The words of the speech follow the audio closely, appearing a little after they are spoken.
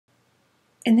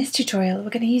In this tutorial, we're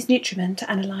going to use Nutrimen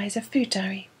to analyse a food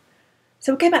diary.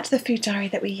 So we'll go back to the food diary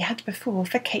that we had before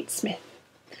for Kate Smith.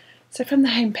 So from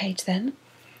the home page then,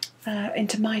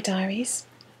 into My Diaries,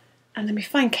 and then we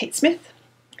find Kate Smith,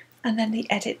 and then the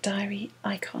Edit Diary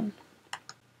icon.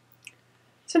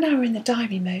 So now we're in the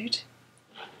diary mode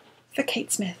for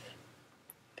Kate Smith.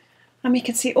 And we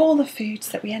can see all the foods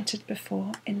that we entered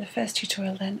before in the first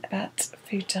tutorial then about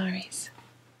food diaries.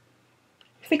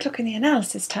 If we click in the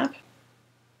Analysis tab,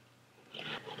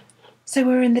 so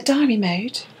we're in the diary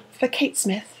mode for Kate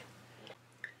Smith,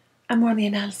 and we're on the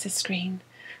analysis screen,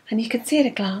 and you can see at a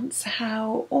glance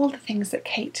how all the things that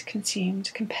Kate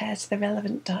consumed compare to the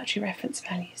relevant dietary reference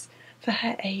values for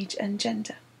her age and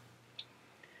gender.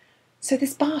 So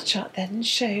this bar chart then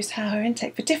shows how her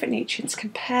intake for different nutrients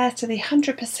compare to the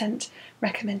 100%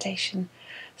 recommendation.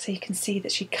 So you can see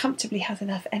that she comfortably has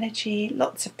enough energy,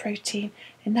 lots of protein,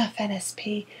 enough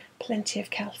NSP, plenty of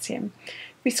calcium.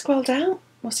 If we scroll down,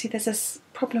 we'll see there's a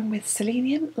problem with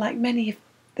selenium. Like many of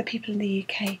the people in the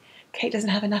UK, Kate doesn't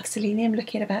have enough selenium,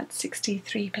 looking at about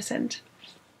 63%.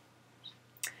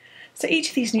 So each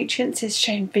of these nutrients is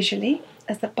shown visually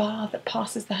as the bar that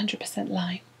passes the 100%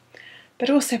 line. But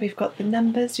also we've got the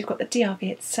numbers, we've got the DRV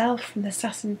itself from the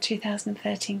SASN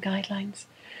 2013 guidelines.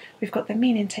 We've got the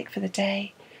mean intake for the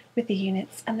day with the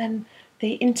units, and then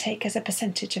the intake as a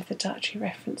percentage of the dietary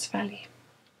reference value.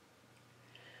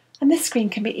 And this screen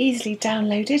can be easily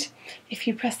downloaded. If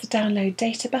you press the download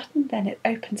data button, then it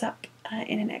opens up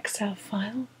in an Excel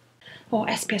file or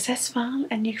SPSS file,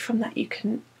 and from that you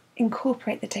can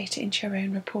incorporate the data into your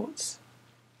own reports.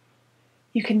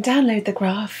 You can download the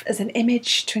graph as an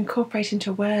image to incorporate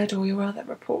into Word or your other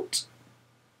report.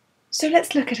 So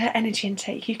let's look at her energy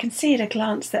intake. You can see at a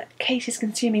glance that Kate is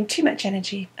consuming too much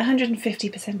energy,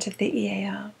 150% of the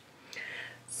EAR.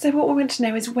 So what we want to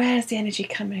know is, where's the energy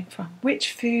coming from?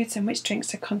 Which foods and which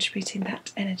drinks are contributing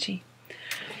that energy?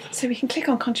 So we can click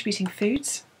on Contributing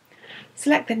Foods,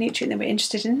 select the nutrient that we're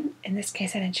interested in this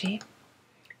case energy,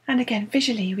 and again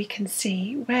visually we can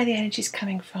see where the energy is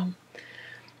coming from.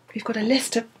 We've got a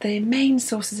list of the main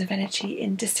sources of energy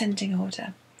in descending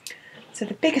order. So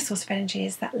the biggest source of energy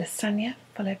is that lasagna,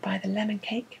 followed by the lemon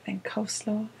cake, then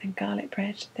coleslaw, then garlic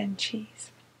bread, then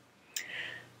cheese.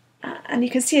 And you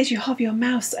can see as you hover your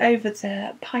mouse over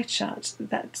the pie chart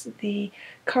that the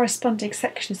corresponding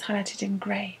section is highlighted in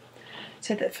grey.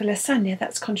 So that for lasagna,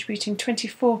 that's contributing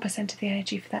 24% of the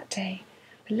energy for that day.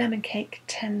 The lemon cake,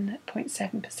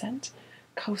 10.7%,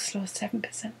 coleslaw,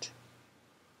 7%.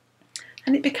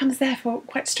 And it becomes therefore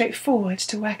quite straightforward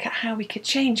to work out how we could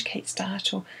change Kate's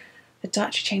diet, or the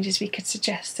dietary changes we could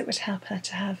suggest that would help her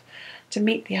to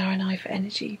meet the RNI for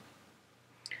energy.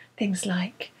 Things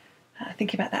like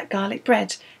thinking about that garlic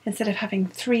bread, instead of having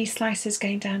 3 slices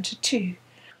going down to 2.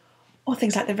 Or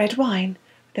things like the red wine.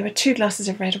 There were 2 glasses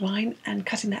of red wine, and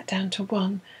cutting that down to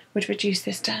 1 would reduce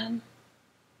this down.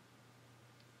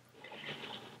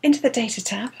 Into the data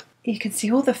tab, you can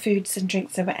see all the foods and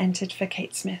drinks that were entered for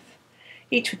Kate Smith,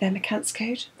 each with their McCants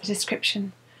code, the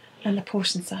description, and the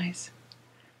portion size.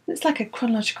 It's like a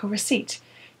chronological receipt.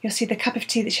 You'll see the cup of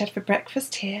tea that she had for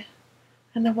breakfast here,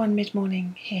 and the one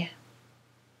mid-morning here.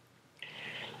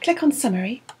 Click on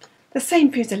Summary. The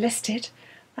same foods are listed,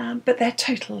 but they're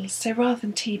totals, so rather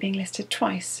than tea being listed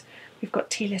twice, we've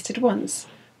got tea listed once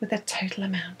with a total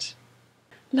amount.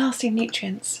 Lastly,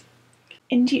 nutrients.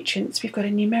 In nutrients, we've got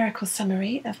a numerical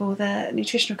summary of all the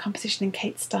nutritional composition in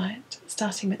Kate's diet,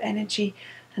 starting with energy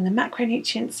and the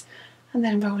macronutrients, and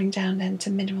then rolling down then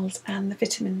to minerals and the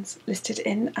vitamins listed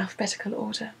in alphabetical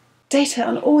order. Data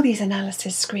on all these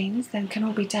analysis screens then can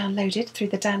all be downloaded through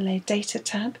the Download Data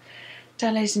tab,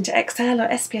 downloaded into Excel or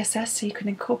SPSS so you can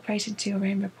incorporate into your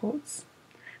own reports.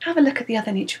 Have a look at the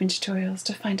other Nutrimen tutorials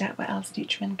to find out what else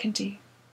Nutrimen can do.